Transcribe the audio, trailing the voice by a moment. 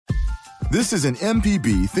This is an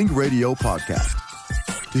MPB Think Radio podcast.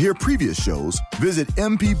 To hear previous shows, visit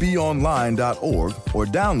mpbonline.org or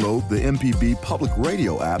download the MPB Public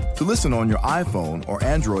Radio app to listen on your iPhone or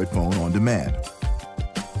Android phone on demand.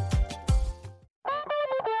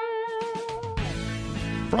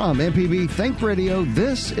 From MPB Think Radio,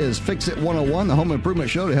 this is Fix It 101, the home improvement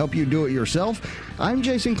show to help you do it yourself. I'm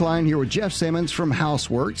Jason Klein here with Jeff Simmons from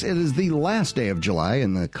Houseworks. It is the last day of July,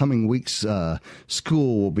 and the coming weeks,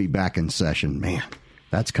 school will be back in session. Man,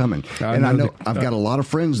 that's coming. I know I've got a lot of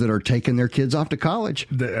friends that are taking their kids off to college.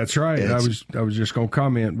 That's right. I was just going to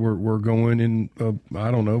comment. We're going in, a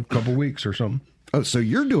couple weeks or something. Oh, so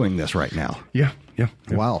you're doing this right now? Yeah.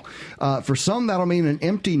 Wow. For some, that'll mean an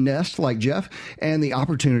empty nest like Jeff and the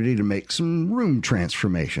opportunity to make some room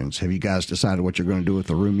transformations. Have you guys decided what you're going to do with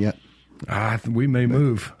the room yet? We may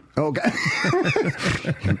move. Okay.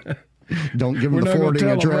 Don't give them the forwarding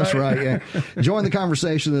address, right? Yeah. Join the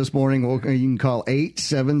conversation this morning. You can call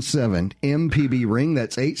 877-MPB-RING.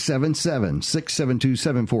 That's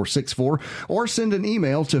 877-672-7464. Or send an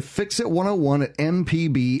email to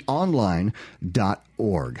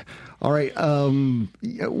fixit101@mpbonline.org. All right.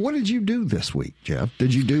 What did you do this week, Jeff?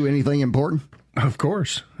 Did you do anything important? Of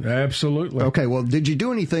course. Absolutely. Okay. Well, did you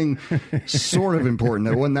do anything sort of important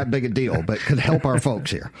that wasn't that big a deal, but could help our folks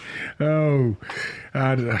here? Oh,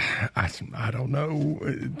 I don't know.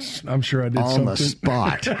 I'm sure I did something. On the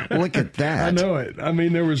spot. Look at that. I know it. I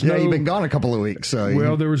mean, there was you've been gone a couple of weeks.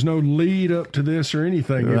 So there was no lead up to this or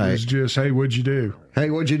anything. Right. It was just, hey, what'd you do?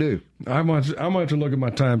 Hey, what'd you do? I might have to look at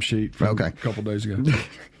my timesheet from a couple days ago.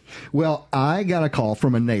 Well, I got a call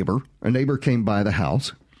from a neighbor. A neighbor came by the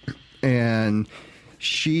house. And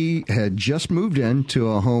she had just moved into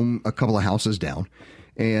a home a couple of houses down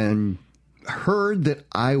and heard that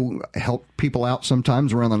I help people out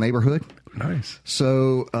sometimes around the neighborhood. Nice.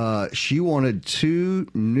 So she wanted 2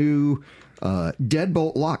 new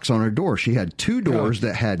deadbolt locks on her door. She had 2 doors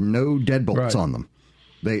that had no deadbolts on them.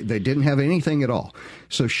 They didn't have anything at all.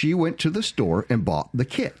 So she went to the store and bought the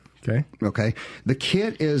kit. Okay. The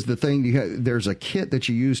kit is the thing. There's a kit that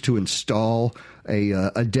you use to install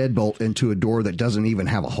a deadbolt into a door that doesn't even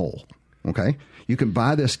have a hole. Okay. You can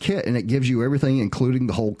buy this kit and it gives you everything, including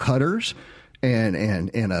the hole cutters and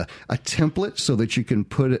a template so that you can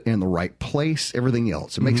put it in the right place, everything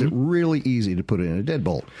else. It makes it really easy to put it in a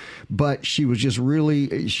deadbolt. But she was just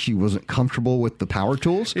she wasn't comfortable with the power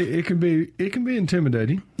tools. It can be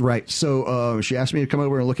intimidating. Right. So she asked me to come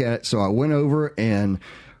over and look at it. So I went over and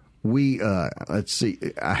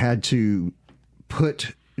I had to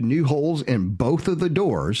put new holes in both of the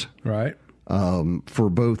doors. Right. For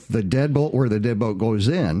both the deadbolt where the deadbolt goes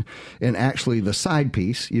in and actually the side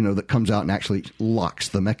piece, that comes out and actually locks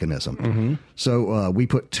the mechanism. Mm-hmm. So we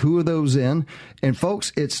put 2 of those in. And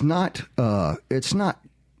folks, it's not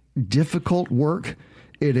difficult work.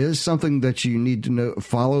 It is something that you need to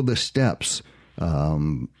follow the steps. At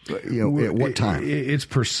what time? It's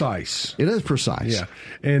precise. It is precise. Yeah.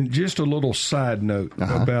 And just a little side note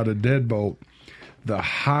about a deadbolt. The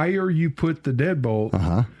higher you put the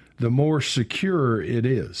deadbolt, the more secure it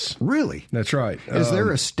is. Really? That's right. Is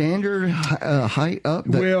there a standard height up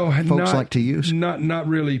that folks like to use? Not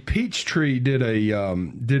really. Peachtree did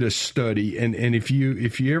a study, and if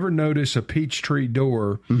you ever notice a Peachtree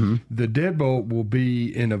door, the deadbolt will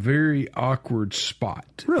be in a very awkward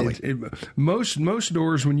spot. Really? Most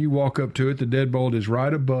doors, when you walk up to it, the deadbolt is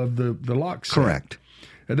right above the lock set. Correct.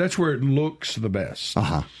 And that's where it looks the best.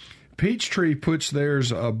 Peachtree puts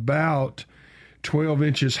theirs about 12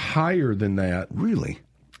 inches higher than that. Really?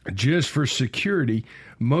 Just for security.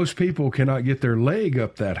 Most people cannot get their leg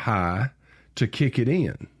up that high to kick it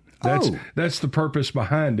in. That's the purpose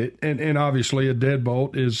behind it. And obviously a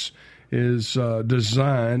deadbolt is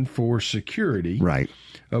designed for security. Right.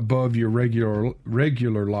 Above your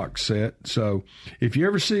regular lock set. So if you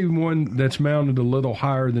ever see one that's mounted a little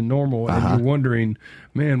higher than normal and you're wondering,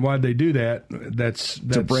 man, why'd they do that? That's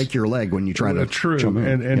to break your leg when you try to jump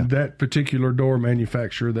in. And that particular door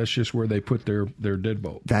manufacturer, that's just where they put their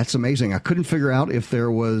deadbolt. That's amazing. I couldn't figure out if there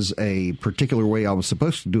was a particular way I was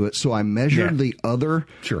supposed to do it, so I measured the other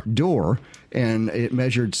door, and it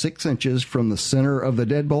measured 6 inches from the center of the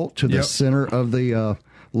deadbolt to the center of the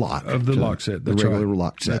lock. Of the lock set. The regular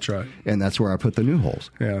lock set. That's right. And that's where I put the new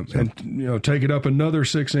holes. Yeah. So. And, take it up another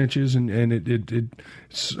 6 inches, and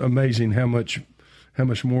it's amazing how much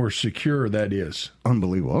more secure that is.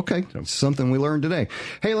 Unbelievable. Okay. Something we learned today.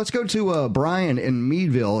 Hey, let's go to Brian in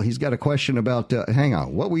Meadville. He's got a question about, hang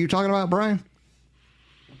on, what were you talking about, Brian?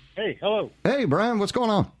 Hey, hello. Hey, Brian, what's going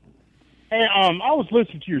on? Hey, I was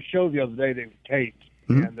listening to your show the other day, David Tate,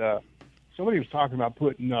 and somebody was talking about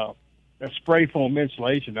putting that spray foam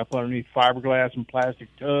insulation up underneath fiberglass and plastic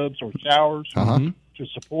tubs or showers to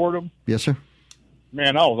support them. Yes, sir.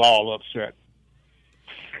 Man, I was all upset.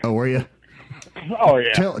 Oh, were you? Oh,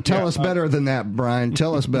 yeah. Tell us better than that, Brian.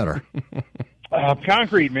 Tell us better.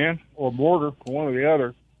 Concrete, man, or mortar, one or the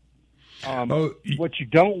other. What you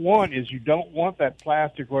don't want is that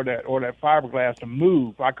plastic or that fiberglass to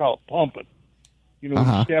move. I call it pumping. You know,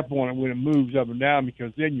 when you step on it when it moves up and down,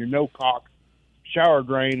 because then your no-caulk shower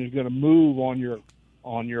drain is going to move on your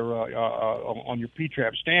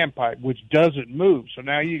P-trap standpipe, which doesn't move. So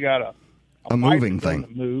now you got a moving thing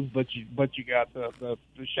that move, but you got the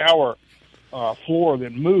shower floor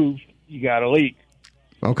that moves. You got a leak.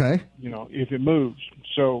 Okay. You know, if it moves.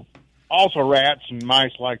 So also rats and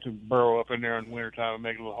mice like to burrow up in there in the wintertime and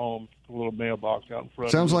make a little home, a little mailbox out in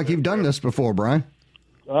front. Sounds like you've done this before, Brian.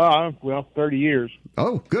 Well, 30 years.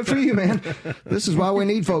 Oh, good for you, man. This is why we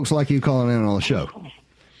need folks like you calling in on the show.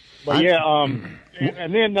 But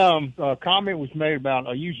and then a comment was made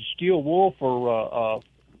about using steel wool for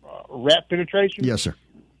rat penetration. Yes, sir.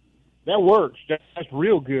 That works. That's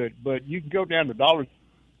real good. But you can go down to Dollar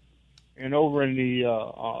and over in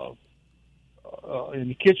the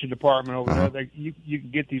kitchen department over there, you can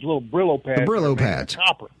get these little Brillo pads. The Brillo pads.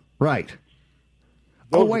 Copper. Right.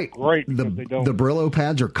 Those are great. The Brillo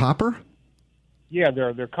pads are copper? Yeah,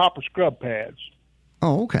 they're copper scrub pads.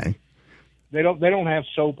 Oh, okay. They don't have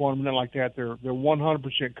soap on them, nothing like that. They're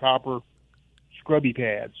 100% copper scrubby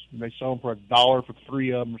pads. And they sell them for $1 for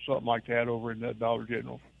 3 of them or something like that over in that Dollar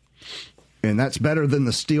General. And that's better than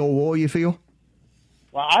the steel wool, you feel?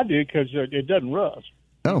 Well, I do, because it doesn't rust.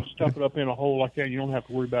 Oh. You stuff it up in a hole like that, and you don't have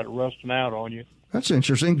to worry about it rusting out on you. That's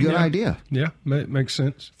interesting. Good idea. Yeah, makes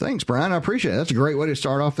sense. Thanks, Brian. I appreciate it. That's a great way to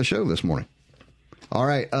start off the show this morning. All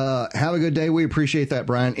right. Have a good day. We appreciate that,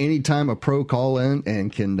 Brian. Anytime a pro call in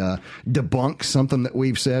and can debunk something that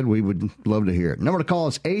we've said, we would love to hear it. Number to call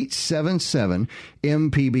is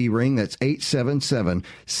 877-MPB-RING. That's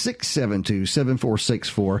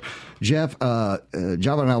 877-672-7464. Jeff,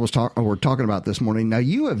 Java and I were talking about this morning. Now,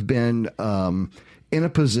 you have been in a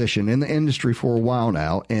position in the industry for a while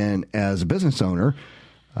now, and as a business owner,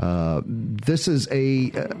 this is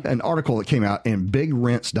an article that came out in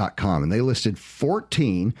BigRents.com, and they listed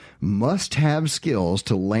 14 must-have skills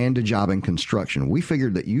to land a job in construction. We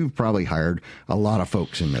figured that you've probably hired a lot of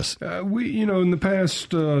folks in this. In the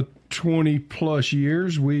past 20-plus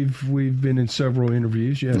years, we've been in several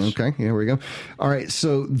interviews, yes. Okay, here we go. All right,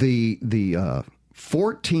 so the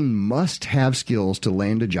 14 must-have skills to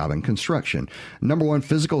land a job in construction. Number 1,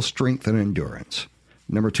 physical strength and endurance.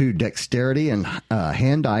 Number 2, dexterity and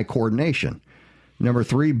hand-eye coordination. Number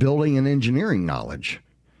 3, building and engineering knowledge.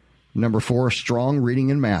 Number 4, strong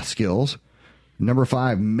reading and math skills. Number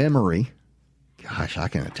 5, memory. Gosh, I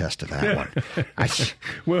can attest to that one.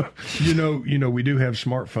 Well, we do have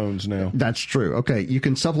smartphones now. That's true. Okay, you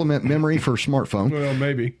can supplement memory for smartphone. Well,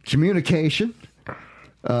 maybe. Communication,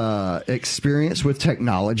 experience with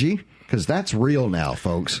technology. Because that's real now,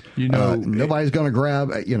 folks. Nobody's going to grab,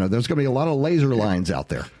 there's going to be a lot of laser lines out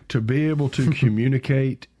there. To be able to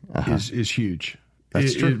communicate is huge.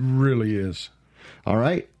 That's true. It really is. All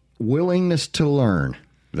right. Willingness to learn.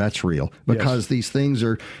 That's real. Because these things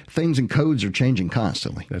and codes are changing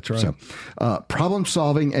constantly. That's right. So, problem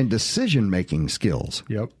solving and decision making skills.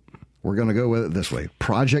 Yep. We're going to go with it this way.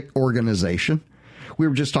 Project organization. We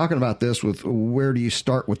were just talking about this with where do you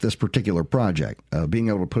start with this particular project? Being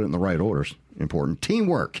able to put it in the right orders, important.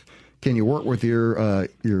 Teamwork. Can you work with your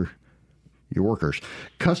workers?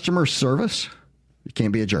 Customer service. You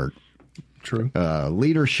can't be a jerk. True.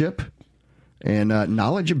 Leadership and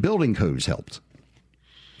knowledge of building codes helps.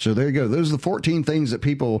 So there you go. Those are the 14 things that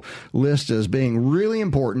people list as being really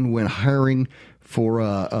important when hiring for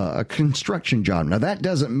a construction job. Now, that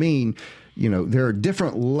doesn't mean, there are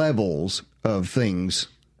different levels of things,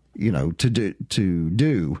 to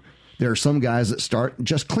do. There are some guys that start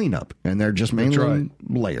just cleanup, and they're just mainly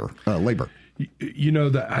labor.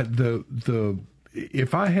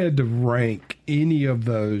 If I had to rank any of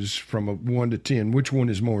those from a 1 to 10, which one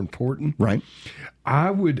is more important? Right. I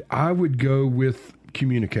would go with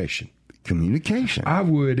communication. Communication. I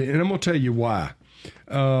would, and I'm going to tell you why.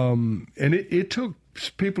 And it took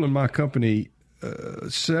people in my company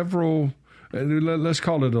several, let's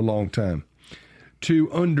call it a long time,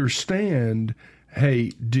 to understand,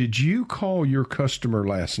 hey, did you call your customer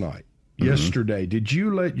last night? Yesterday, did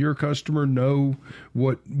you let your customer know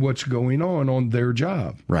what's going on their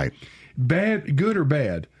job? Right. Bad, good or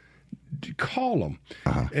bad, call them.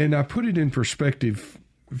 And I put it in perspective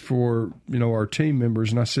for our team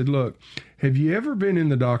members, and I said, look, have you ever been in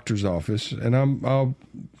the doctor's office? And I'm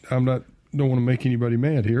not don't want to make anybody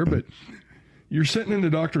mad here, but you're sitting in the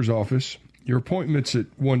doctor's office. Your appointment's at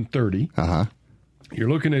 1:30. Uh-huh. You're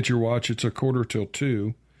looking at your watch. It's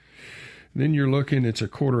 1:45. Then you're looking. It's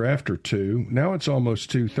 2:15. Now it's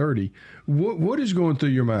almost 2:30. What is going through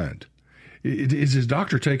your mind? Is his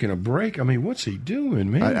doctor taking a break? I mean, what's he doing,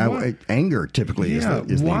 man? Anger typically is the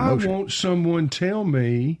emotion. Why won't someone tell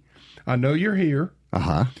me? I know you're here.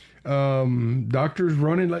 Uh-huh. Doctor's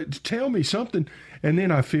running late. Tell me something. And then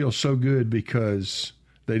I feel so good because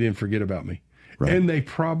they didn't forget about me. Right. And they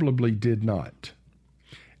probably did not.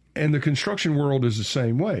 And the construction world is the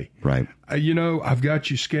same way. Right. I've got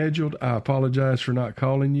you scheduled. I apologize for not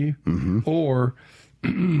calling you. Mm-hmm. Or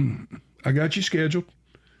I got you scheduled.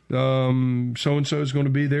 So-and-so is going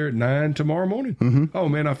to be there at 9 tomorrow morning. Mm-hmm. Oh,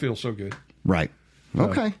 man, I feel so good. Right.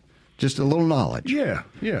 Okay. Just a little knowledge. Yeah.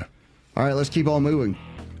 All right, let's keep on moving.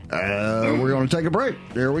 We're going to take a break.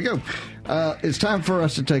 There we go. It's time for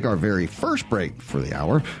us to take our very first break for the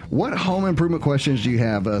hour. What home improvement questions do you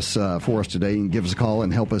have for us today? You can give us a call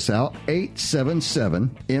and help us out.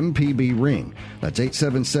 877-MPB-RING. That's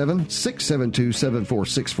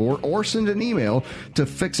 877-672-7464. Or send an email to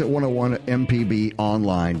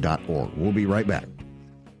fixit101@mpbonline.org. We'll be right back.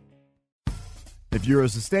 If you're a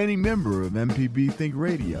sustaining member of MPB Think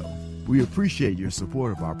Radio, we appreciate your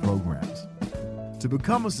support of our programs. To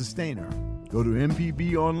become a sustainer, go to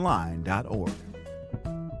mpbonline.org.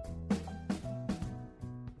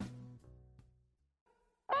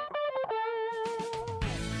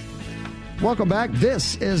 Welcome back.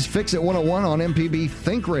 This is Fix It 101 on MPB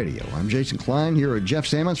Think Radio. I'm Jason Klein here with Jeff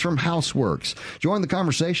Sammons from Houseworks. Join the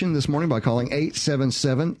conversation this morning by calling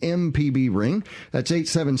 877-MPB-RING. That's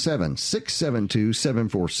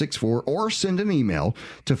 877-672-7464. Or send an email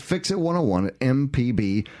to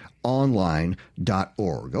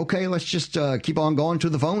fixit101@mpbonline.org. Okay, let's just keep on going to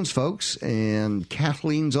the phones, folks. And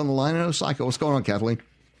Kathleen's on the line in Osaka. What's going on, Kathleen?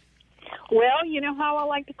 Well, you know how I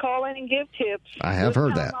like to call in and give tips. I have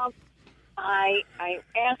heard that. I'm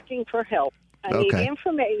asking for help. I need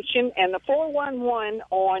information and the 411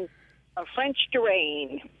 on a French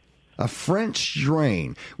drain. A French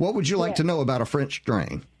drain. What would you like to know about a French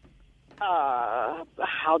drain? How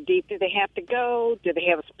deep do they have to go? Do they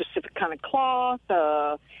have a specific kind of cloth?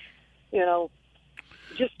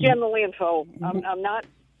 Just general info. I'm not.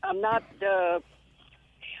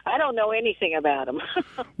 I don't know anything about them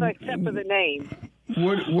except for the name.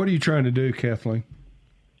 What are you trying to do, Kathleen?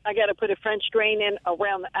 I got to put a French drain in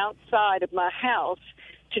around the outside of my house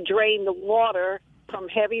to drain the water from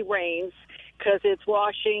heavy rains because it's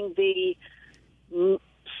washing the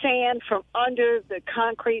sand from under the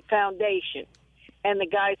concrete foundation. And the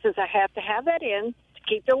guy says I have to have that in to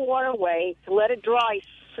keep the water away, to let it dry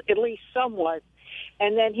at least somewhat,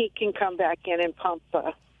 and then he can come back in and pump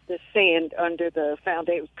the sand under the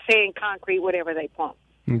foundation, sand, concrete, whatever they pump.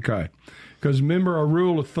 Okay. Because remember our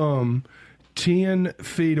rule of thumb, 10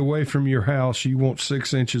 feet away from your house, you want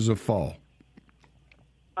 6 inches of fall.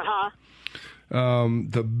 Uh-huh.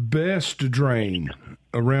 The best drain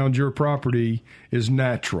around your property is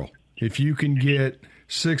natural. If you can get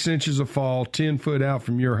 6 inches of fall 10 foot out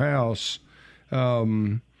from your house,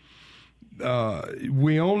 we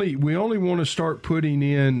only want to start putting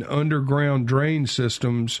in underground drain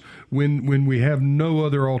systems when we have no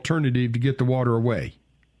other alternative to get the water away.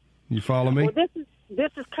 You follow me? Well,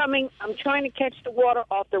 this is coming. I'm trying to catch the water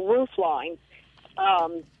off the roof line.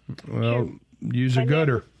 Use a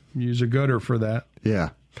gutter. Use a gutter for that.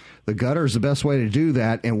 Yeah. The gutter is the best way to do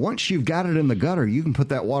that. And once you've got it in the gutter, you can put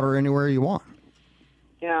that water anywhere you want.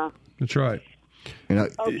 Yeah. That's right.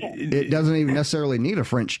 It doesn't even necessarily need a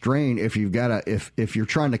French drain if you've got if you're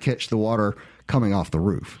trying to catch the water coming off the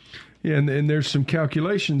roof. Yeah, and there's some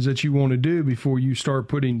calculations that you want to do before you start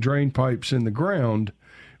putting drain pipes in the ground.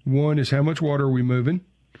 One is how much water are we moving?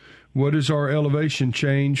 What is our elevation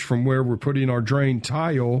change from where we're putting our drain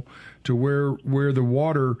tile to where the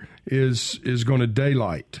water is going to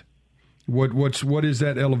daylight? What is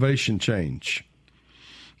that elevation change?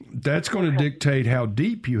 That's going to dictate how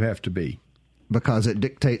deep you have to be. Because it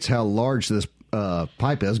dictates how large this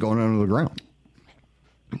pipe is going under the ground.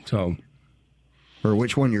 So, or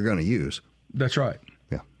which one you're going to use. That's right.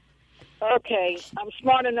 Yeah. Okay. I'm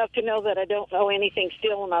smart enough to know that I don't know anything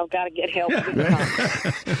still, and I've got to get help.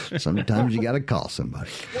 Sometimes you got to call somebody.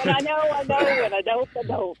 When I know. When I don't, I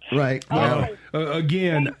don't. Right. Well,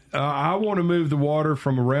 again, I want to move the water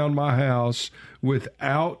from around my house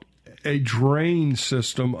without a drain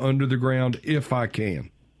system under the ground if I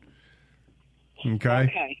can.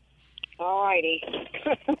 Okay. All righty.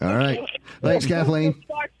 All right. Thanks, Kathleen.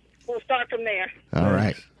 We'll start from there. All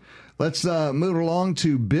right. Let's move along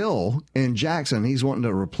to Bill in Jackson. He's wanting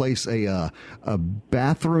to replace a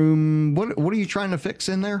bathroom. What are you trying to fix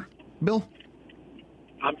in there, Bill?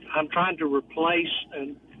 I'm trying to replace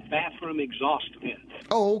a bathroom exhaust vent.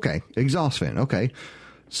 Oh, okay. Exhaust vent. Okay.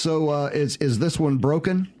 So is this one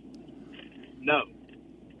broken? No.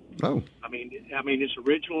 Oh. I mean, it's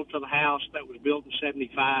original to the house that was built in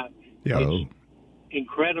 '75. Yeah. It's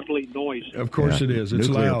incredibly noisy. Of course it is. It's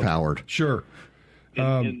nuclear loud. Powered. Sure.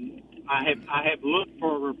 And I have looked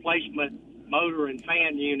for a replacement motor and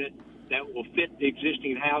fan unit that will fit the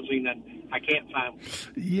existing housing, and I can't find one.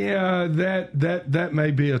 Yeah, that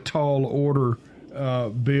may be a tall order,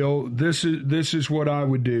 Bill. This is what I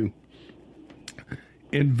would do.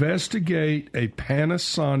 Investigate a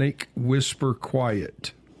Panasonic Whisper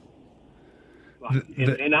Quiet.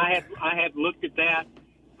 And I have looked at that.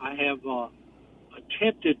 I have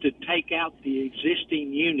attempted to take out the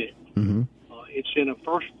existing unit. Mm-hmm. It's in a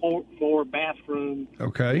first floor bathroom.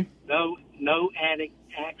 Okay. No attic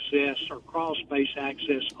access or crawl space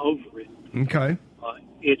access over it. Okay.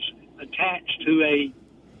 It's attached to a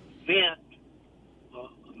vent, a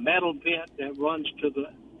metal vent that runs to the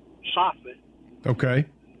soffit. Okay.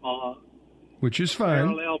 Which is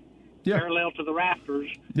fine. Parallel to the rafters.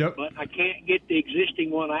 Yep. But I can't get the existing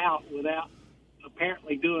one out without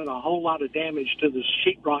apparently doing a whole lot of damage to the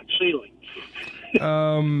sheetrock ceiling.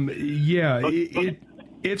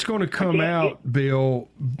 It's going to come out, Bill.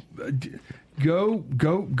 Go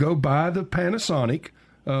buy the Panasonic.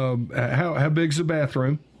 How big's the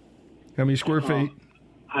bathroom? How many square feet?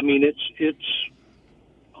 I mean, it's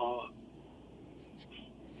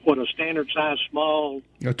what a standard size small.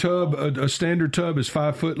 A standard tub is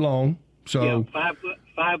 5 foot long. So yeah,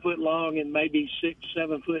 5 foot long and maybe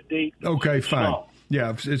 6-7 foot deep. Okay, fine. Small.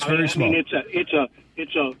 Yeah, it's very small. I mean,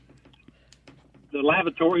 it's a. The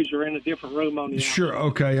lavatories are in a different room on the Sure.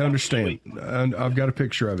 Okay, I understand. And I've got a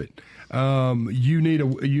picture of it. You need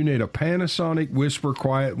a Panasonic Whisper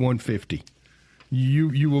Quiet 150.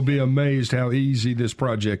 You will be amazed how easy this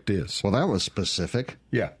project is. Well, that was specific.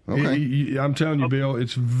 Yeah. Okay. I'm telling you, Bill,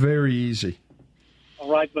 it's very easy.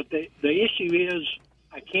 All right, but the issue is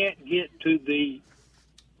I can't get to the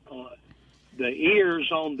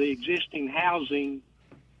ears on the existing housing.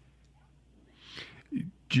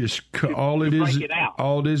 Just all it is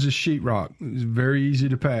is sheetrock. It's very easy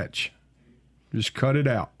to patch. Just cut it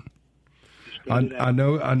out. I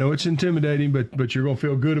know it's intimidating, but you're going to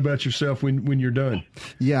feel good about yourself when you're done.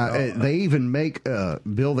 Yeah, they even make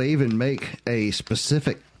Bill. They even make a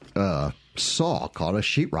specific saw called a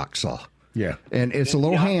sheetrock saw. Yeah, and it's a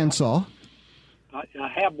little hand saw. I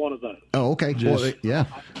have one of those. Oh, okay. Yeah.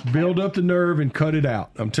 Build up the nerve and cut it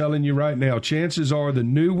out. I'm telling you right now. Chances are the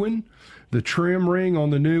new one, the trim ring on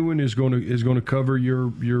the new one is going to cover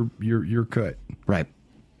your cut. Right.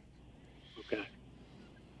 Okay.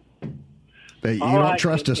 You don't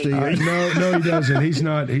trust us, do you? No, he doesn't. He's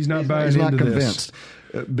not buying into this. He's not convinced.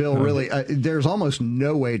 Bill, really, there's almost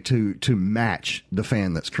no way to match the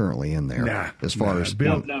fan that's currently in there. As far as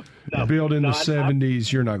built in the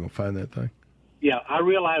 70s, you're not going to find that thing. Yeah, I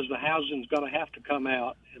realize the housing's going to have to come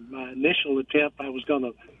out. In my initial attempt, I was going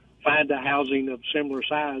to find a housing of similar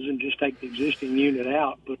size and just take the existing unit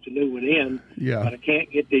out, put the new one in. Yeah. But I can't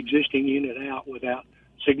get the existing unit out without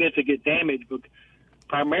significant damage,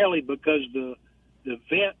 primarily because the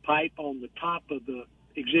vent pipe on the top of the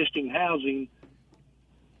existing housing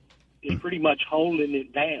is pretty much holding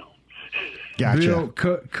it down. Gotcha. Bill,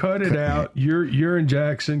 cut it out. You're in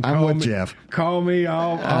Jackson. I'm with Jeff. Call me.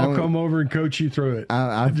 I'll come over and coach you through it.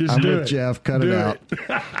 I'm with Jeff. Cut it out.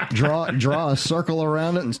 Draw a circle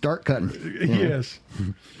around it and start cutting. Yes.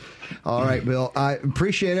 All right, Bill. I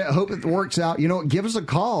appreciate it. I hope it works out. Give us a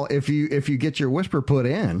call if you get your whisper put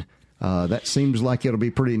in. That seems like it'll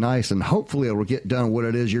be pretty nice, and hopefully it'll get done what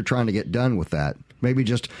it is you're trying to get done with that. Maybe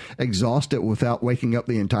just exhaust it without waking up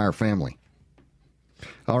the entire family.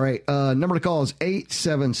 All right. Number to call is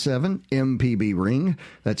 877-MPB-RING.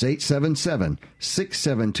 That's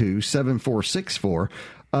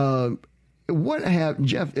 877-672-7464.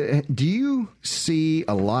 Jeff, do you see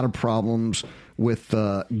a lot of problems with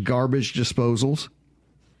garbage disposals?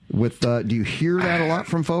 Do you hear that a lot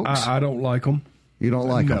from folks? I don't like them. You don't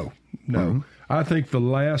like them? No. Mm-hmm. I think the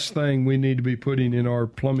last thing we need to be putting in our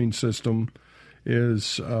plumbing system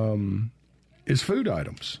is food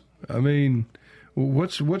items. I mean,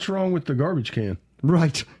 what's wrong with the garbage can?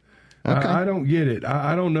 Right. Okay. I don't get it.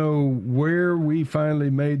 I don't know where we finally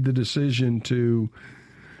made the decision to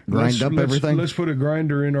grind up everything. Let's put a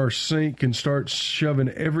grinder in our sink and start shoving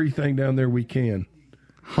everything down there we can.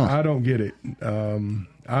 I don't get it. I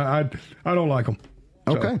don't like them.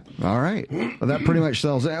 Okay. All right. Well, that pretty much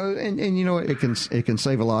sells it. And you know, it can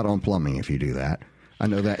save a lot on plumbing if you do that. I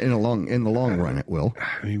know that in the long run it will.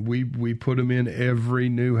 I mean, we put them in every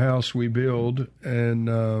new house we build,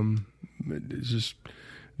 and it's just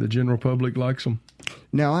the general public likes them.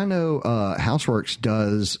 Now I know Houseworks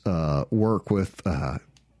does work with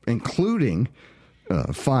including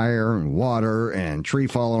fire and water and tree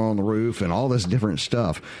falling on the roof and all this different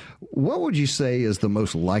stuff. What would you say is the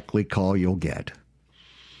most likely call you'll get?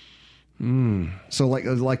 So like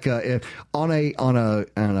if on a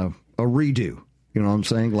redo, you know what I'm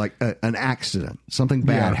saying? Like an accident, something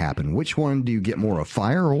bad happened. Which one do you get more of,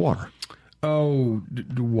 fire or water? Oh,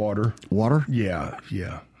 water. Water? Yeah.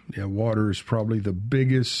 Water is probably the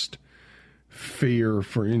biggest fear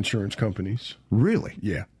for insurance companies. Really?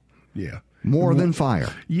 Yeah. More than fire?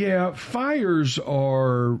 Yeah, fires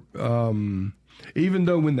are, even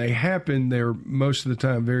though when they happen, they're most of the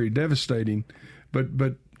time very devastating, but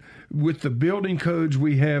with the building codes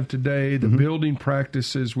we have today, the building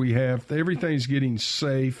practices we have, everything's getting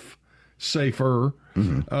safer.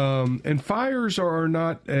 And fires are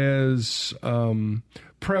not as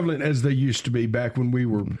prevalent as they used to be back when we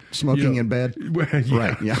were smoking in bed. Well,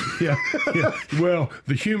 Right. Yeah. Well,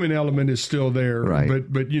 the human element is still there, right.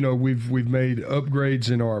 But you know, we've made upgrades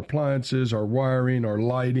in our appliances, our wiring, our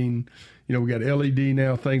lighting. You know, we got LED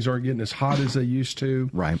now. Things aren't getting as hot as they used to.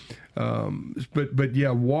 Right. But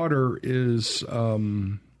yeah, water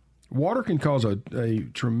can cause a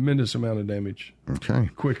tremendous amount of damage. Okay.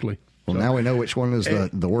 Quickly. Well, now we know which one is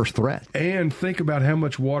the worst threat. And think about how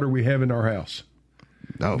much water we have in our house.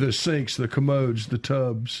 Oh. The sinks, the commodes, the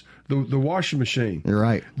tubs, the washing machine. You're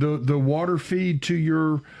right. The water feed to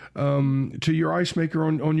your ice maker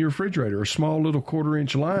on your refrigerator, a small little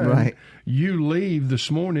 1/4-inch line. Right. You leave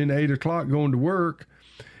this morning 8:00 going to work.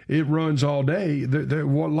 It runs all day. A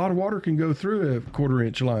lot of water can go through a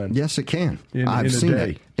 1/4-inch line. Yes, it can. I've in a seen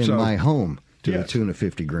day. it in my home to the Yes. tune of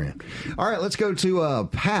 $50,000. All right, let's go to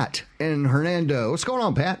Pat in Hernando. What's going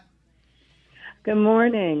on, Pat? Good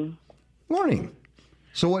morning. Morning.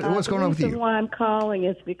 So what's going on with The you? reason why I'm calling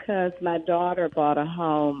is because my daughter bought a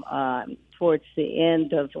home towards the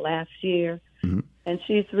end of last year, and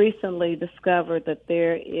she's recently discovered that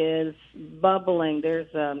there is bubbling.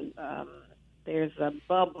 There's a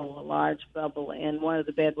bubble, a large bubble, in one of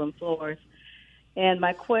the bedroom floors. And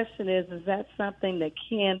my question is that something that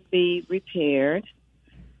can be repaired?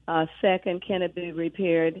 Second, can it be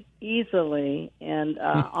repaired easily? And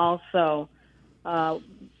also,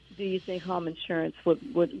 do you think home insurance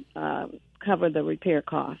would cover the repair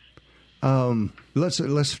costs?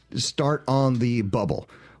 Let's start on the bubble.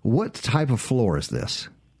 What type of floor is this?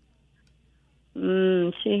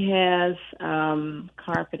 She has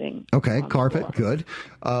carpeting. Okay, carpet, good.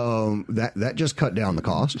 That just cut down the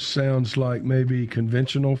cost. Sounds like maybe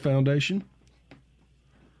conventional foundation.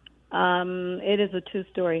 It is a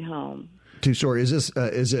 2-story home. 2-story. Is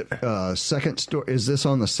it second story? Is this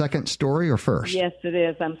on the second story or first? Yes, it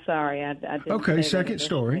is. I'm sorry, I didn't. Okay, say second that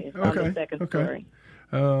story. It's on the Okay, second okay. story.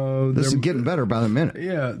 This is getting better by the minute.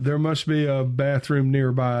 Yeah, there must be a bathroom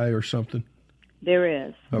nearby or something. There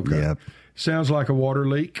is. Okay. Yep. Sounds like a water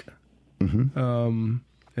leak. And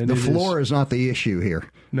the floor is not the issue here.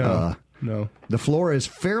 No. The floor is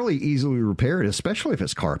fairly easily repaired, especially if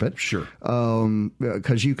it's carpet. Sure.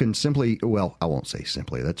 Because you can simply, well, I won't say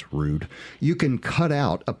simply, that's rude. You can cut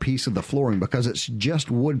out a piece of the flooring because it's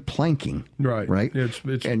just wood planking. Right. Right? It's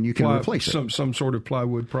and you can replace it. Some sort of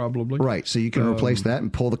plywood, probably. Right. So you can replace that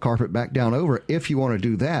and pull the carpet back down over if you want to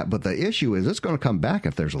do that. But the issue is it's going to come back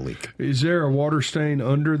if there's a leak. Is there a water stain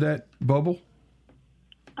under that bubble?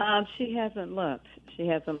 She hasn't looked. She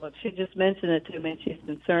just mentioned it to me, and she's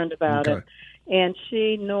concerned about it. And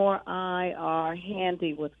she nor I are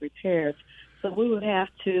handy with repairs, so we would have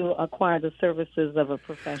to acquire the services of a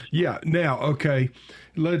professional. Yeah. Now, okay,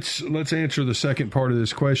 let's answer the second part of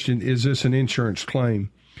this question. Is this an insurance claim?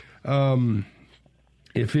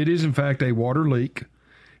 If it is in fact a water leak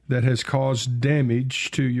that has caused damage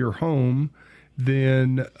to your home,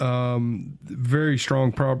 then very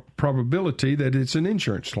strong probability that it's an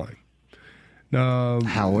insurance claim.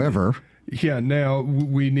 However, now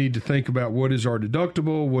we need to think about what is our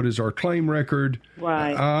deductible, what is our claim record.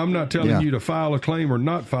 Right. I'm not telling you to file a claim or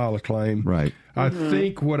not file a claim. Right. I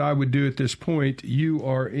think what I would do at this point, you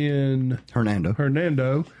are in Hernando.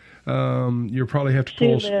 You'll probably have to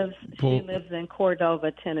pull. She lives in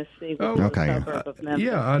Cordova, Tennessee, which is a suburb of Memphis.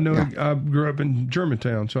 Yeah, I know. I grew up in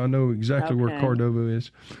Germantown, so I know exactly where Cordova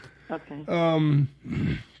is. Okay.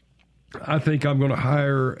 I think I'm going to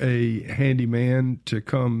hire a handyman to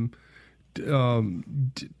come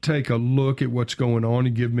take a look at what's going on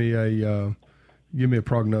and give me a give me a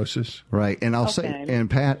prognosis. Right, and I'll say, and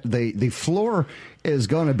Pat, the floor is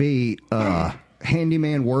going to be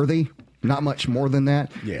handyman worthy. Not much more than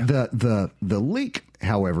that. Yeah. The leak,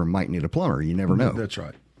 however, might need a plumber. You never know. That's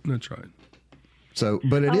right. So,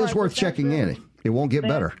 but it is worth checking in. It won't get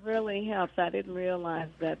better. That really helps. I didn't realize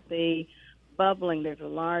that the bubbling, there's a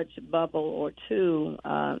large bubble or two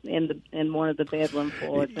in one of the bedroom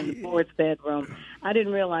floors, in the board's bedroom. I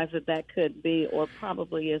didn't realize that could be or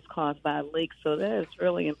probably is caused by a leak. So that is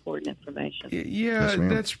really important information. Yeah,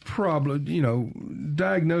 that's probably,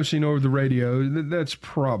 diagnosing over the radio, that's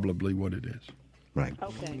probably what it is. Right.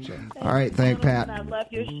 Okay. All right. Thank Pat. I love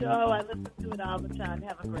your show. I listen to it all the time.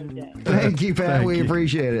 Have a great day. Thank you, Pat. We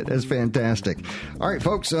appreciate it. That's fantastic. All right,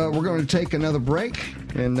 folks, we're going to take another break.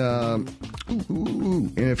 And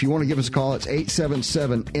if you want to give us a call, it's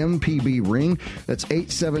 877-MPB-RING. That's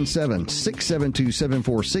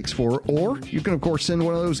 877-672-7464. Or you can, of course, send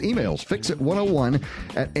one of those emails,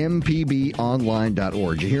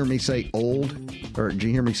 fixit101@mpbonline.org. Did you hear me say old? Or did you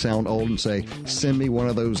hear me sound old and say, send me one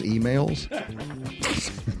of those emails?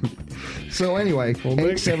 So anyway,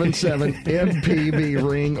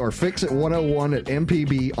 877-MPB-RING or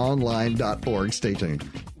fixit101@mpbonline.org. Stay tuned.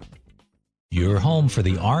 Your home for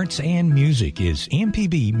the arts and music is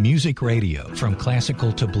MPB Music Radio. From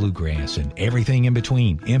classical to bluegrass and everything in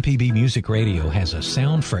between, MPB Music Radio has a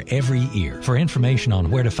sound for every ear. For information on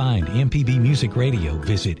where to find MPB Music Radio,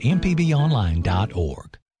 visit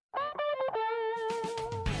mpbonline.org.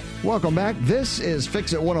 Welcome back. This is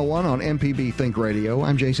Fix It 101 on MPB Think Radio.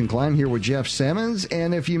 I'm Jason Klein here with Jeff Simmons.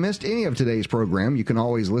 And if you missed any of today's program, you can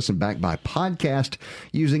always listen back by podcast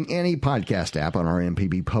using any podcast app on our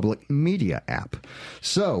MPB Public Media app.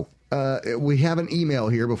 So we have an email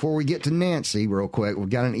here. Before we get to Nancy real quick,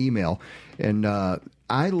 we've got an email. And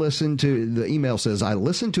the email says, I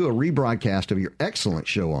listened to a rebroadcast of your excellent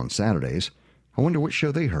show on Saturdays. I wonder which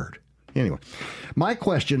show they heard. Anyway, my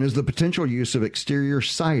question is the potential use of exterior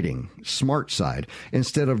siding, smart side,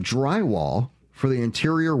 instead of drywall for the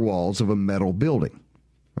interior walls of a metal building.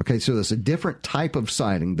 Okay, so there's a different type of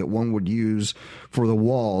siding that one would use for the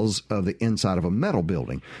walls of the inside of a metal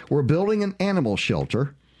building. We're building an animal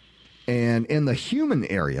shelter, and in the human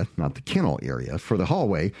area, not the kennel area, for the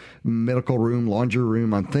hallway, medical room, laundry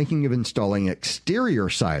room, I'm thinking of installing exterior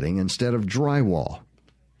siding instead of drywall.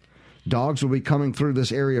 Dogs will be coming through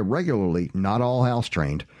this area regularly, not all house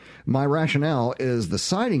trained. My rationale is the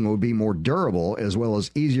siding would be more durable as well as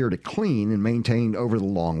easier to clean and maintain over the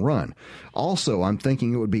long run. Also, I'm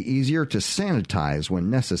thinking it would be easier to sanitize when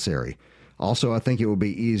necessary. Also, I think it would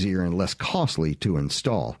be easier and less costly to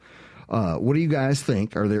install. What do you guys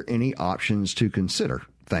think? Are there any options to consider?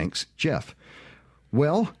 Thanks, Jeff.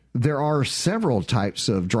 Well, there are several types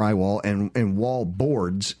of drywall and wall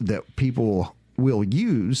boards that people will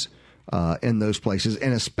use in those places,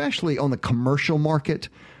 and especially on the commercial market,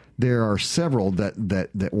 there are several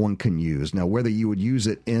that one can use. Now, whether you would use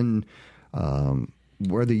it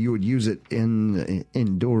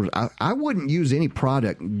indoors, I wouldn't use any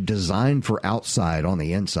product designed for outside on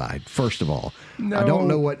the inside. First of all, I don't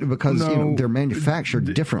know because they're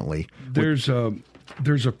manufactured differently. There's a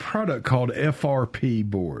product called FRP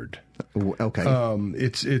board. Okay,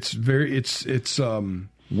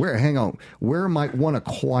 Where might one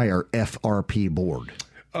acquire FRP board?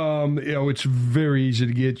 It's very easy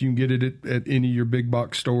to get. You can get it at any of your big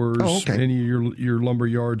box stores. Oh, okay. Any of your lumber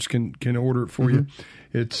yards can order it for you.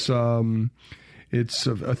 It's a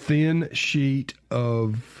thin sheet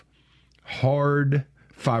of hard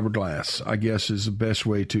fiberglass, I guess is the best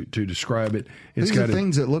way to describe it. These are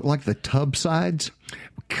things that look like the tub sides?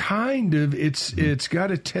 Kind of. It's got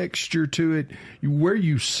a texture to it. Where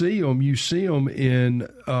you see them in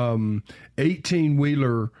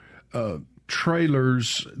 18-wheeler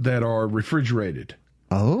trailers that are refrigerated.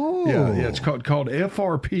 Oh, yeah. It's called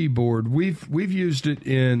FRP board. We've used it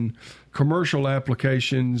in commercial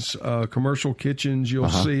applications, commercial kitchens. You'll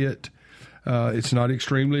see it. It's not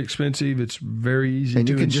extremely expensive. It's very easy to install. And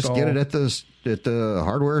you can just get it at the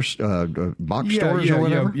hardware box stores or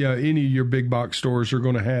whatever? Yeah, any of your big box stores are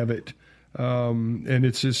going to have it. And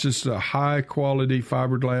it's just a high-quality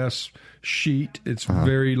fiberglass sheet. It's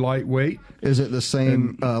very lightweight. Is it the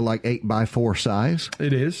same, like 8x4 size?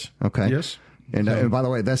 It is. Okay. Yes. And by the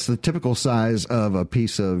way, that's the typical size of a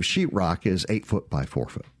piece of sheetrock is 8 foot by 4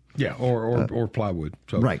 foot. Yeah, or plywood.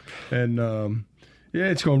 So, right. And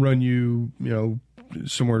it's going to run you,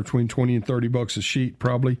 somewhere between $20 and $30 a sheet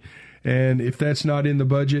probably. And if that's not in the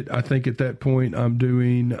budget, I think at that point I'm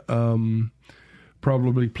doing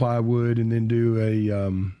probably plywood and then do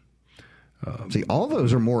See, all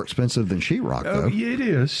those are more expensive than sheetrock, though. Yeah, it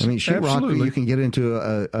is. I mean, sheetrock, you can get into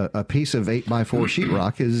a piece of 8x4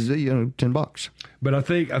 sheetrock is $10. But I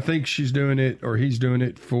think she's doing it, or he's doing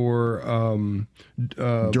it for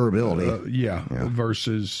durability.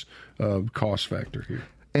 Versus cost factor here.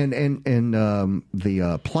 And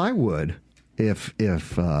the plywood, if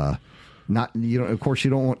not, of course,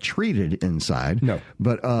 you don't want treated inside. No.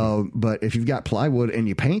 But if you've got plywood and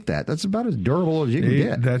you paint that's about as durable as you can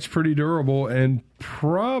get. That's pretty durable and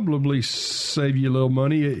probably save you a little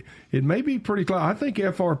money. It may be pretty close. I think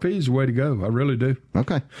FRP is the way to go. I really do.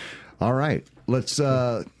 Okay. All right. Let's.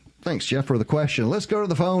 Thanks, Jeff, for the question. Let's go to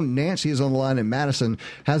the phone. Nancy is on the line in Madison.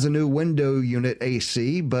 Has a new window unit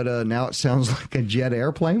AC, but now it sounds like a jet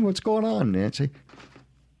airplane. What's going on, Nancy?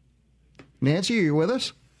 Nancy, are you with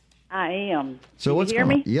us? I am. So Can you hear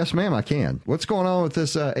me? Yes, ma'am, I can. What's going on with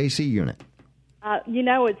this AC unit?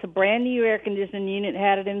 It's a brand new air conditioning unit.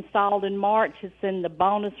 Had it installed in March. It's in the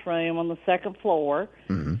bonus room on the second floor.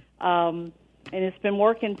 Mm-hmm. And it's been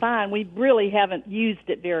working fine. We really haven't used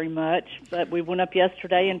it very much, but we went up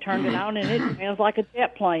yesterday and turned it on, and it sounds like a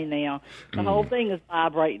jet plane now. The whole thing is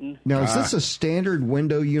vibrating. Now, is this a standard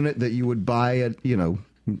window unit that you would buy at,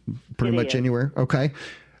 pretty much anywhere? Okay.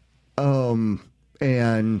 And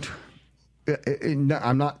I'm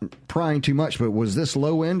not prying too much, but was this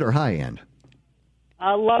low end or high end?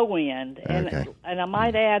 Low end. And I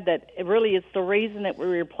might add that it's the reason that we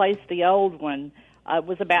replaced the old one. It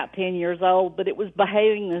was about 10 years old, but it was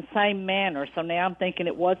behaving in the same manner. So now I'm thinking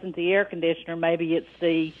it wasn't the air conditioner. Maybe it's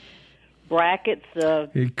the brackets.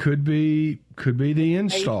 It could be the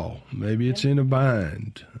install. Maybe it's in a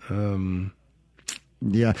bind.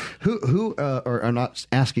 Yeah. Who or I'm not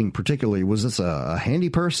asking particularly, was this a handy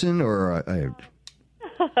person or a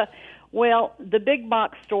Well, the big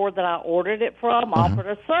box store that I ordered it from offered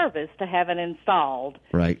a service to have it installed.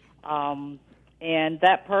 Right. And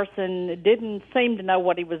that person didn't seem to know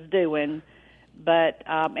what he was doing, but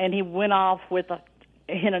and he went off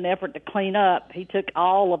in an effort to clean up. He took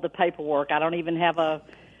all of the paperwork. I don't even have a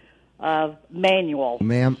manual.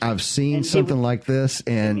 Ma'am, I've seen something like this,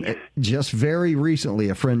 and just very recently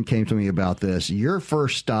a friend came to me about this. Your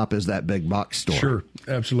first stop is that big box store. Sure,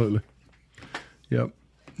 absolutely. Yep.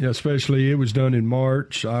 Yeah, especially it was done in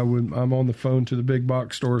March. I'm on the phone to the big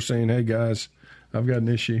box store saying, "Hey guys, I've got an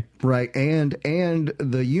issue." Right, and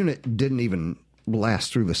the unit didn't even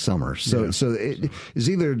last through the summer, so it is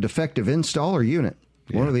either a defective install or unit,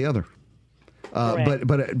 one or the other.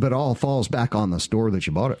 But all falls back on the store that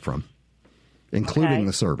you bought it from, including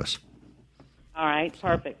the service. All right,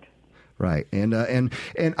 perfect. Right, and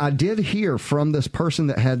I did hear from this person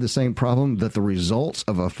that had the same problem that the results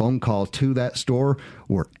of a phone call to that store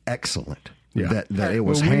were excellent. Yeah. That it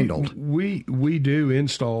was handled. We do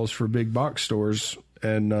installs for big box stores,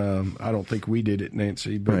 and I don't think we did it,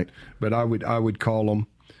 Nancy, but I would call them.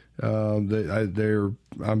 I'm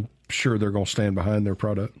sure they're going to stand behind their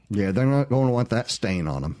product. Yeah, they're not going to want that stain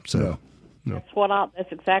on them. So no.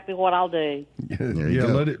 That's exactly what I'll do.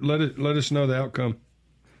 Let us know the outcome.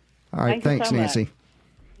 All right, thanks so Nancy.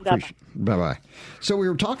 Bye-bye. So we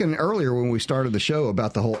were talking earlier when we started the show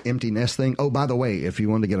about the whole empty nest thing. Oh, by the way, if you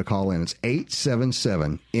want to get a call in, it's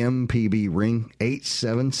 877-MPB-RING,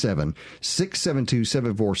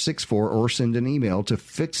 877-672-7464, or send an email to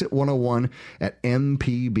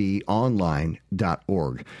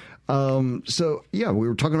fixit101@mpbonline.org. We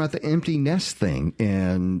were talking about the empty nest thing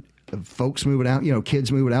and folks moving out,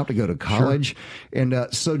 kids moving out to go to college. Sure. And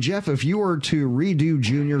so, Jeff, if you were to redo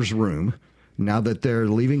Junior's room now that they're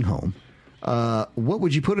leaving home, what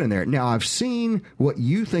would you put in there? Now, I've seen what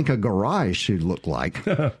you think a garage should look like,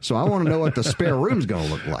 so I want to know what the spare room's going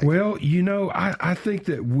to look like. Well, I think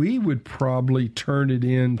that we would probably turn it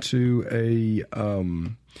into a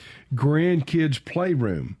grandkids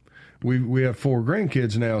playroom. We have 4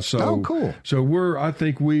 grandkids now, so cool. So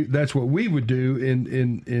that's what we would do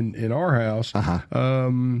in our house.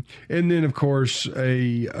 And then of course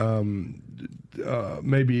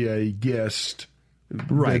maybe a guest,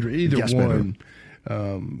 right? Either guest one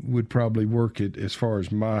would probably work it as far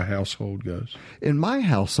as my household goes. In my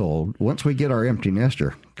household, once we get our empty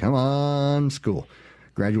nester, come on, school.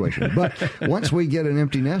 Graduation. But once we get an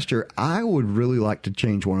empty nester, I would really like to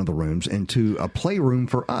change one of the rooms into a playroom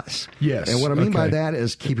for us. Yes. And what I mean by that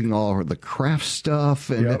is keeping all the craft stuff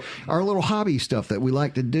and our little hobby stuff that we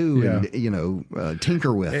like to do and,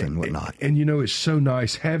 tinker with and whatnot. And, it's so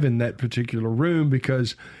nice having that particular room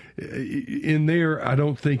because in there, I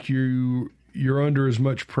don't think you're under as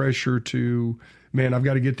much pressure to, man, I've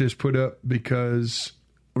got to get this put up because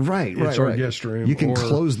it's our guest room. You can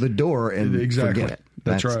close the door and forget it.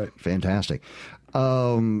 That's right. Fantastic.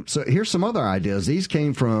 So here's some other ideas. These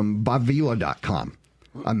came from Bavila.com.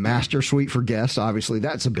 A master suite for guests. Obviously,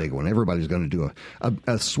 that's a big one. Everybody's going to do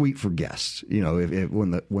a suite for guests,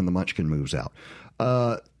 when the Munchkin moves out.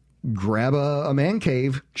 Grab a man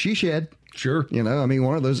cave, she shed. Sure.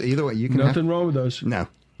 One of those, either way. You can Nothing wrong with those. No.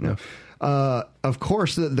 Of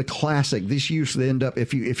course, the classic, this used to end up,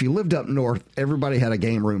 if you lived up north, everybody had a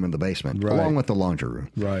game room in the basement, right, along with the laundry room.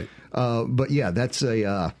 Right. But yeah, that's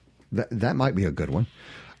that might be a good one.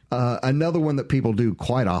 Another one that people do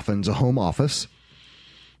quite often is a home office.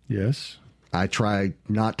 Yes. I try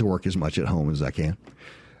not to work as much at home as I can.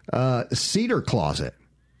 Cedar closet.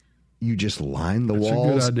 You just line the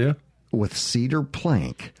walls a good idea. With cedar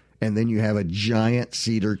plank, and then you have a giant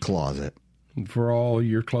cedar closet. For all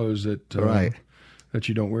your clothes that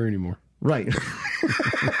you don't wear anymore. Right.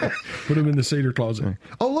 Put them in the cedar closet.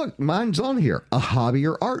 Oh, look, mine's on here. A hobby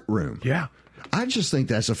or art room. Yeah. I just think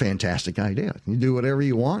that's a fantastic idea. You do whatever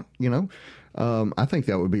you want, I think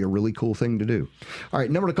that would be a really cool thing to do. All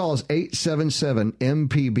right, number to call is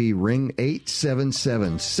 877-MPB-RING,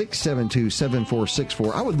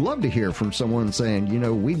 877-672-7464. I would love to hear from someone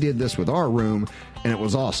saying, we did this with our room, and it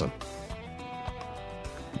was awesome.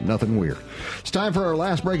 Nothing weird. It's time for our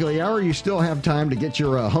last break of the hour. You still have time to get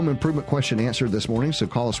your home improvement question answered this morning, so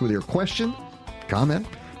call us with your question, comment.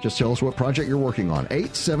 Just tell us what project you're working on.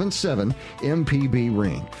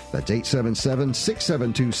 877-MPB-RING. That's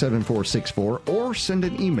 877-672-7464. Or send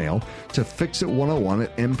an email to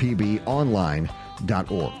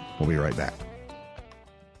fixit101@mpbonline.org. We'll be right back.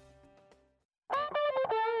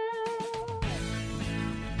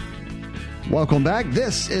 Welcome back.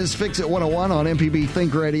 This is Fix It 101 on MPB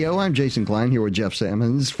Think Radio. I'm Jason Klein here with Jeff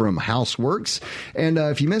Sammons from Houseworks. And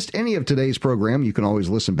if you missed any of today's program, you can always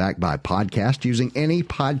listen back by podcast using any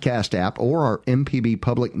podcast app or our MPB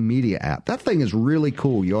Public Media app. That thing is really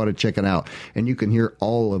cool. You ought to check it out. And you can hear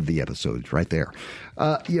all of the episodes right there.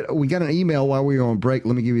 We got an email while we were on break.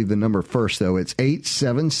 Let me give you the number first, though. It's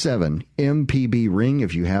 877-MPB-RING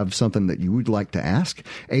if you have something that you would like to ask.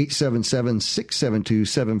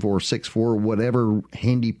 877-672-7464, whatever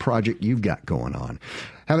handy project you've got going on.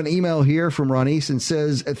 Have an email here from Ron Easton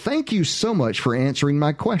says, thank you so much for answering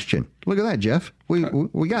my question. Look at that, Jeff. We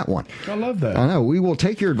got one. I love that. I know. We will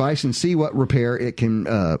take your advice and see what repair we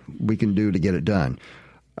can do to get it done.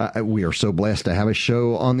 We are so blessed to have a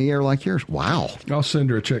show on the air like yours. Wow. I'll send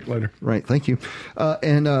her a check later. Right. Thank you.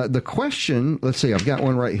 And the question, let's see, I've got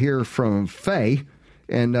one right here from Faye.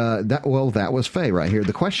 And that was Faye right here.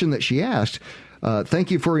 The question that she asked, thank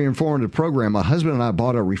you for your informative program. My husband and I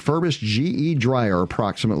bought a refurbished GE dryer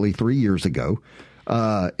approximately 3 years ago.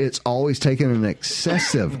 It's always taken an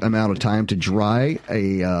excessive amount of time to dry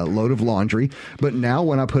a load of laundry, but now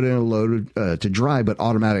when I put in a load to dry, but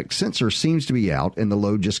automatic sensor seems to be out, and the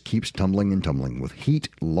load just keeps tumbling and tumbling with heat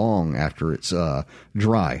long after it's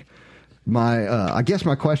dry. I guess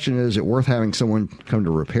my question is it worth having someone come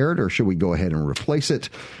to repair it, or should we go ahead and replace it?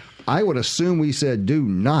 I would assume we said do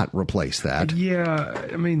not replace that. Yeah,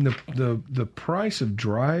 I mean the price of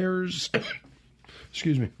dryers.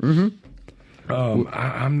 Excuse me. Mm-hmm.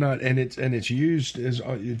 I'm not, and it's used as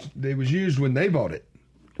it was used when they bought it.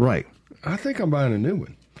 Right. I think I'm buying a new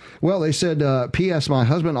one. Well, they said, P.S. My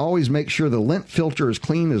husband always makes sure the lint filter is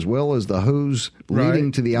clean as well as the hose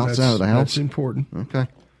leading to the outside of the house. That's important. Okay.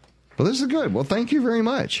 Well, this is good. Well, thank you very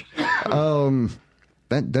much. That's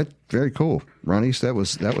very cool, Ronnie. That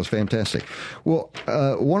was fantastic. Well,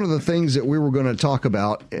 one of the things that we were going to talk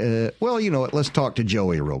about, let's talk to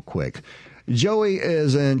Joey real quick. Joey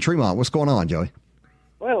is in Tremont. What's going on, Joey?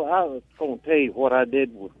 Well, I was going to tell you what I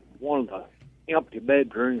did with one of the empty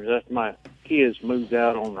bedrooms after my kids moved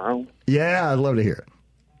out on their own. Yeah, I'd love to hear it.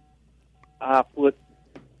 I put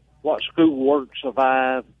what schoolwork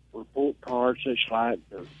survived, report cards, such like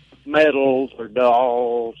their medals or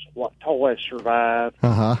dolls, what toys survived,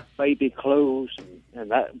 baby clothes, and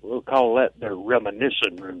that we'll call that their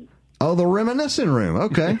reminiscent room. Oh, the reminiscent room.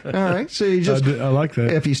 Okay. All right. So you just I like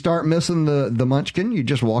that. If you start missing the munchkin, you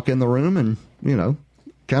just walk in the room and,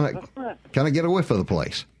 kind of get a whiff of the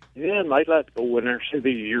place. Yeah, and they'd like to go in there and see the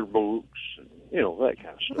yearbooks and, that kind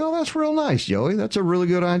of stuff. Well, that's real nice, Joey. That's a really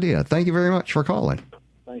good idea. Thank you very much for calling.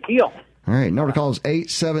 Thank you. All right. Number to call is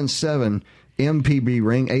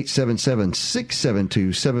 877-MPB-RING,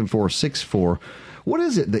 877-672-7464. What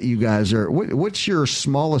is it that you guys are, what's your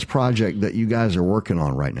smallest project that you guys are working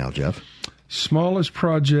on right now, Jeff? Smallest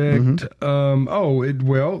project?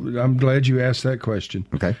 Mm-hmm. I'm glad you asked that question.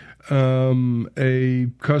 Okay.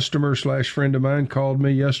 A customer / friend of mine called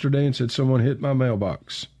me yesterday and said someone hit my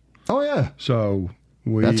mailbox. Oh, yeah. So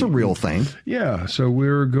That's a real thing. Yeah, so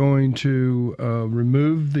we're going to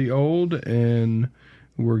remove the old, and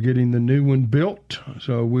we're getting the new one built.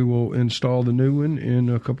 So we will install the new one in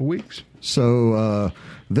a couple weeks. So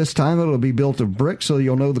this time it'll be built of brick, so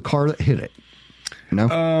you'll know the car that hit it.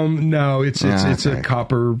 No, no, it's a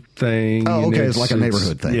copper thing. Oh, okay, it's like a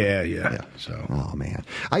neighborhood thing. Yeah. So, oh man,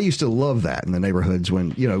 I used to love that in the neighborhoods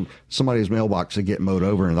when somebody's mailbox would get mowed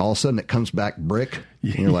over, and all of a sudden it comes back brick.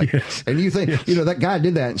 And you're like, yes. And you think, that guy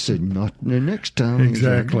did that and said, not the next time.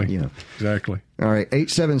 Exactly. Exactly. All right,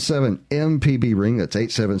 877-MPB ring. That's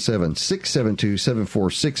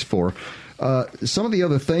 877-672-7464. Some of the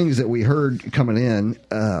other things that we heard coming in.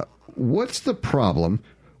 What's the problem?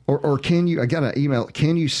 Or can you, I got an email,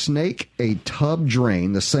 can you snake a tub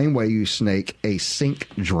drain the same way you snake a sink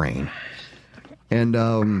drain? And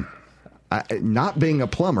not being a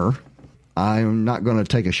plumber, I'm not going to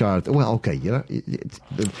take a shot at the, well, okay,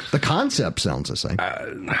 the concept sounds the same.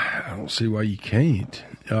 I don't see why you can't.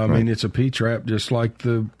 I mean, it's a P-trap just like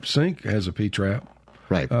the sink has a P-trap.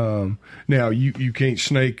 Right. Now, you can't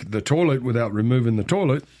snake the toilet without removing the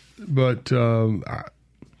toilet, but...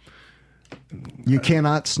 you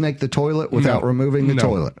cannot snake the toilet without removing the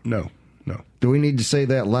toilet. No. Do we need to say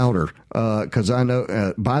that louder? Because I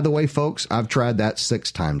know, by the way, folks, I've tried that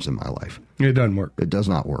 6 times in my life. It doesn't work. It does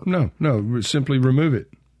not work. No. Simply remove it.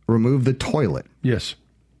 Remove the toilet. Yes.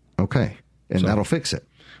 Okay. And that'll fix it.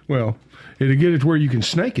 Well, it'll get it where you can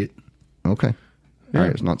snake it. Okay. Yeah. All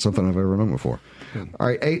right. It's not something I've ever known before. All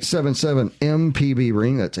right, 877-MPB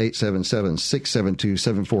ring. That's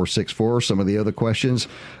 877-672-7464. Some of the other questions.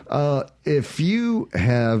 If you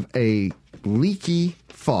have a leaky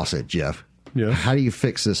faucet, Jeff, how do you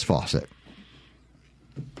fix this faucet?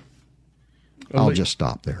 I'll just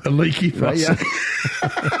stop there. A leaky faucet.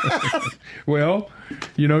 Well,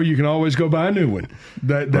 you can always go buy a new one.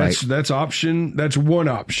 That's option. That's one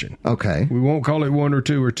option. Okay. We won't call it 1 or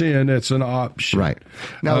 2 or 10. That's an option. Right.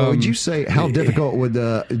 Now, would you say how difficult would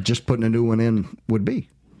just putting a new one in would be?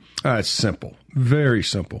 It's simple. Very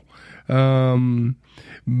simple.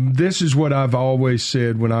 This is what I've always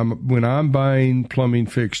said when I'm buying plumbing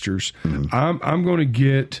fixtures. Mm-hmm. I'm going to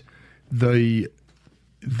get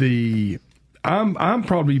I'm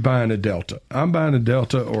probably buying a Delta. I'm buying a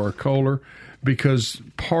Delta or a Kohler because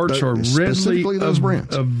parts are readily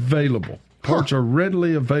available. Parts are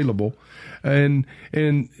readily available. And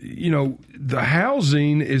the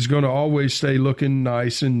housing is going to always stay looking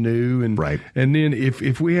nice and new. And, and then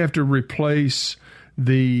if we have to replace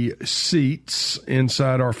the seats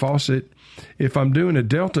inside our faucet, if I'm doing a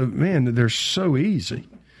Delta, man, they're so easy.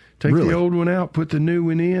 Take the old one out, put the new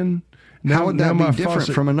one in. How would that be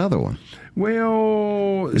different from another one?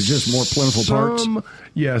 Well, it's just more plentiful parts.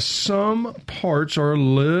 Yes, some parts are a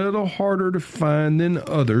little harder to find than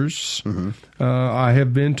others. Mm-hmm. I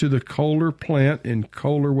have been to the Kohler plant in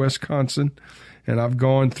Kohler, Wisconsin, and I've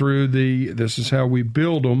gone through this is how we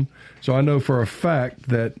build them. So I know for a fact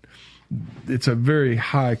that it's a very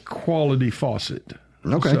high quality faucet.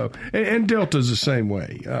 Okay. So, and Delta's the same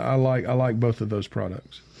way. I like both of those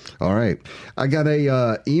products. All right. I got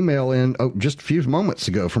a email in just a few moments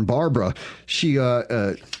ago from Barbara. She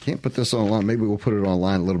can't put this online. Maybe we'll put it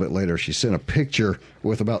online a little bit later. She sent a picture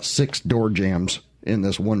with about 6 door jams in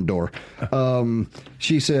this one door.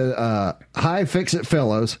 She said, hi, Fix-It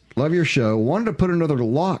fellows. Love your show. Wanted to put another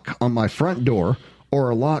lock on my front door or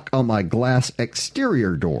a lock on my glass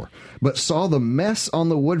exterior door, but saw the mess on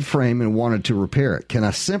the wood frame and wanted to repair it. Can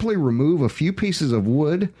I simply remove a few pieces of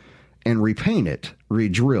wood and repaint it,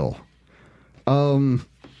 re-drill? I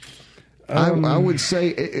would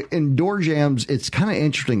say in door jams, it's kind of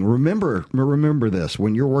interesting. Remember this,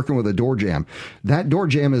 when you're working with a door jam, that door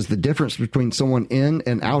jam is the difference between someone in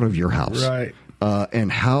and out of your house. Right. And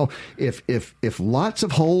how, if lots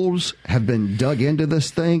of holes have been dug into this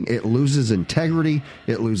thing, it loses integrity,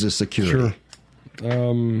 it loses security.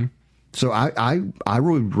 Sure. So I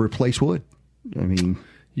would replace wood. I mean,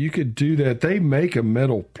 you could do that. They make a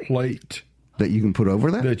metal plate that you can put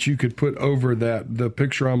over that? That you could put over that. The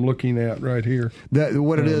picture I'm looking at right here.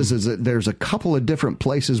 What it is that there's a couple of different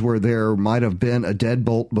places where there might have been a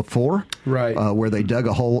deadbolt before. Right. Where they dug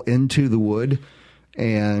a hole into the wood.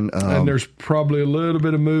 And there's probably a little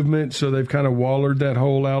bit of movement, so they've kind of wallered that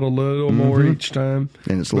hole out a little more each time.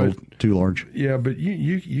 And it's a little too large. Yeah, but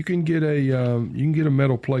you can get a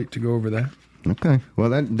metal plate to go over that. Okay. Well,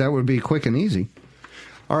 that would be quick and easy.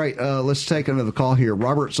 All right, let's take another call here.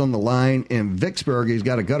 Robert's on the line in Vicksburg. He's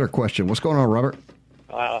got a gutter question. What's going on, Robert?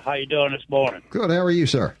 How you doing this morning? Good. How are you,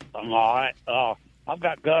 sir? I'm all right. I've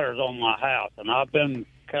got gutters on my house, and I've been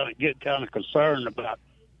kind of concerned about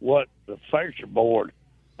what the fascia board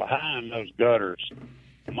behind those gutters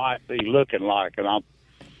might be looking like, and I've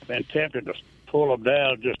been tempted to pull them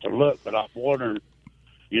down just to look, but I'm wondering,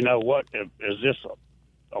 what is this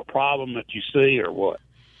a problem that you see or what?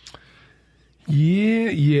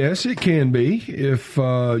 Yes, it can be. If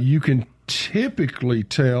you can typically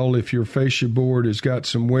tell if your fascia board has got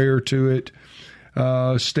some wear to it,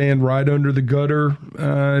 stand right under the gutter.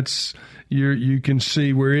 You can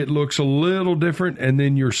see where it looks a little different, and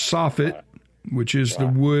then your soffit, which is the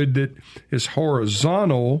wood that is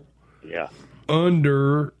horizontal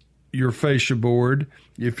under your fascia board.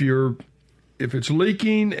 If it's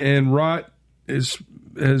leaking and rot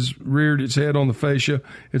has reared its head on the fascia,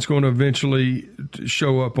 it's going to eventually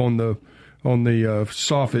show up on the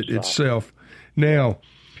soffit itself. Now,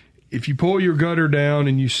 if you pull your gutter down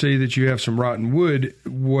and you see that you have some rotten wood,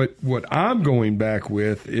 what I'm going back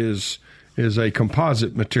with is a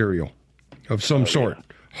composite material of some sort.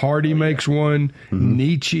 Hardy makes one,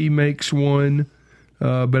 Nietzsche makes one,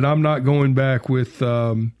 but I'm not going back with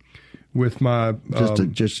my primed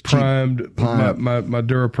my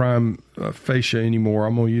DuraPrime fascia anymore.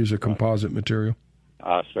 I'm going to use a composite material.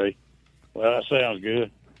 I see. Well, that sounds good.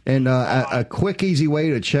 And a quick, easy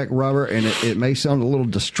way to check rubber, and it may sound a little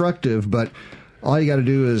destructive, but all you got to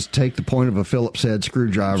do is take the point of a Phillips head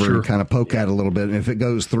screwdriver and kind of poke at it a little bit, and if it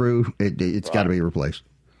goes through, it's got to be replaced.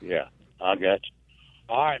 Yeah, I got you.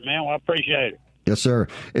 All right, man. Well, I appreciate it. Yes, sir.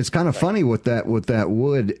 It's kind of funny with that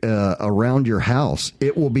wood around your house.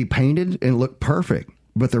 It will be painted and look perfect,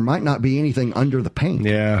 but there might not be anything under the paint.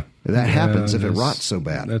 Yeah. That happens if it rots so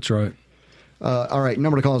bad. That's right. All right,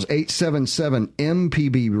 number to call is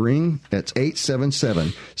 877-MPB-RING. That's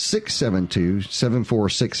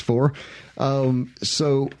 877-672-7464.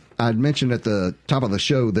 So I'd mentioned at the top of the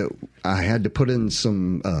show that I had to put in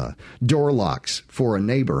some door locks for a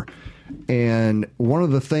neighbor. And one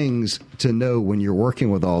of the things to know when you're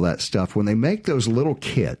working with all that stuff, when they make those little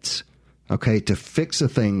kits, okay, to fix a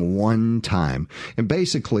thing one time, and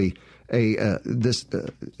basically this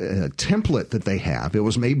template that they have, it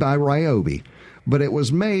was made by Ryobi, but it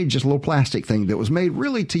was made just a little plastic thing that was made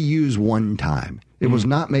really to use one time. It was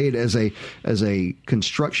not made as a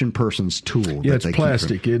construction person's tool. Yeah, it's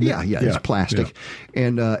plastic, isn't it? Yeah, it's plastic. Yeah.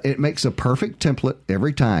 And it makes a perfect template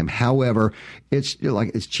every time. However, it's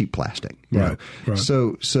cheap plastic. Right.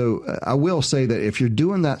 So I will say that if you're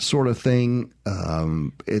doing that sort of thing,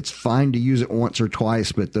 it's fine to use it once or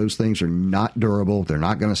twice, but those things are not durable. They're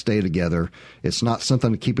not going to stay together. It's not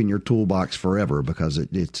something to keep in your toolbox forever because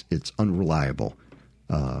it's unreliable.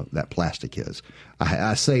 That plastic is.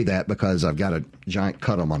 I say that because I've got a giant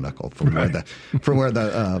cut on my knuckle from where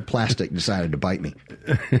the plastic decided to bite me.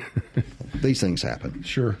 These things happen.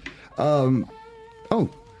 Sure. Man,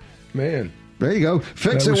 there you go.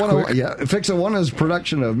 Fix It 101. Yeah, Fix It 101 is a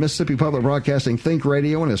production of Mississippi Public Broadcasting Think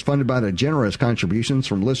Radio and is funded by the generous contributions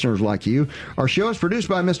from listeners like you. Our show is produced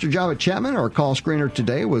by Mr. Javit Chapman. Our call screener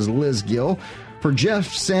today was Liz Gill. For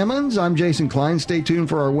Jeff Sammons, I'm Jason Klein. Stay tuned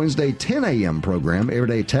for our Wednesday 10 a.m. program,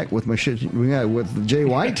 Everyday Tech with Jay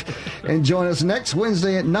White. And join us next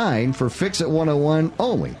Wednesday at 9 for Fix It 101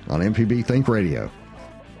 only on MPB Think Radio.